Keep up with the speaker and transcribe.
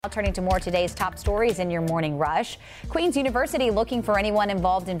Turning to more of today's top stories in your morning rush. Queens University looking for anyone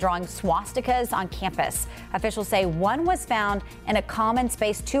involved in drawing swastikas on campus. Officials say one was found in a common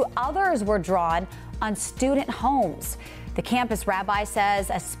space. Two others were drawn on student homes. The campus rabbi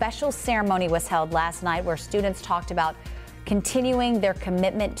says a special ceremony was held last night where students talked about continuing their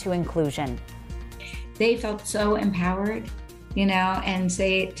commitment to inclusion. They felt so empowered, and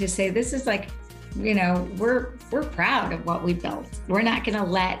to say this is like, we're proud of what we built. We're not going to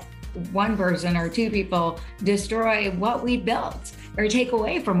let one person or two people destroy what we built or take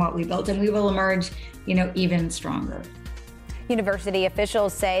away from what we built, and we will emerge, even stronger. University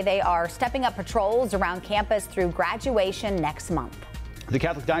officials say they are stepping up patrols around campus through graduation next month. The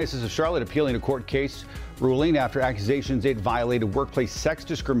Catholic Diocese of Charlotte appealing a court case ruling after accusations it violated workplace sex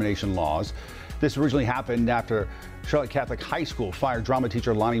discrimination laws. This originally happened after Charlotte Catholic High School fired drama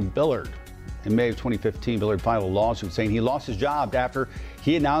teacher Lonnie Billard. In May of 2015, Billard filed a lawsuit saying he lost his job after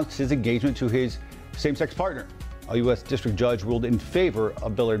he announced his engagement to his same-sex partner. A U.S. district judge ruled in favor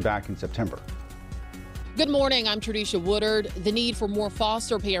of Billard back in September. Good morning, I'm Tradisha Woodard. The need for more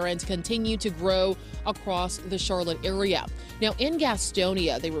foster parents continue to grow across the Charlotte area. Now, in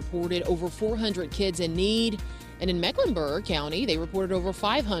Gastonia, they reported over 400 kids in need, and in Mecklenburg County, they reported over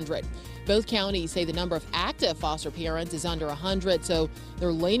 500. Both counties say the number of active foster parents is under 100, so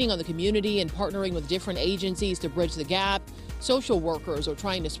they're leaning on the community and partnering with different agencies to bridge the gap. Social workers are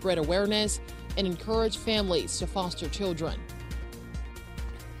trying to spread awareness and encourage families to foster children.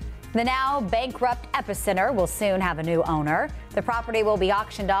 The now bankrupt Epicenter will soon have a new owner. The property will be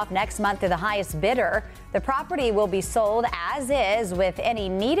auctioned off next month to the highest bidder. The property will be sold as is, with any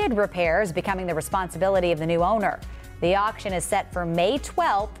needed repairs becoming the responsibility of the new owner. The auction is set for May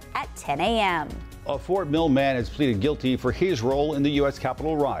 12th at 10 a.m. A Fort Mill man has pleaded guilty for his role in the U.S.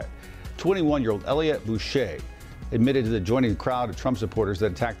 Capitol riot. 21-year-old Elliot Boucher admitted to the joining crowd of Trump supporters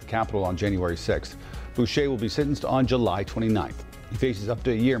that attacked the Capitol on January 6th. Boucher will be sentenced on July 29th. He faces up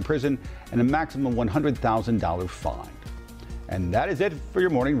to a year in prison and a maximum $100,000 fine. And that is it for your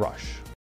morning rush.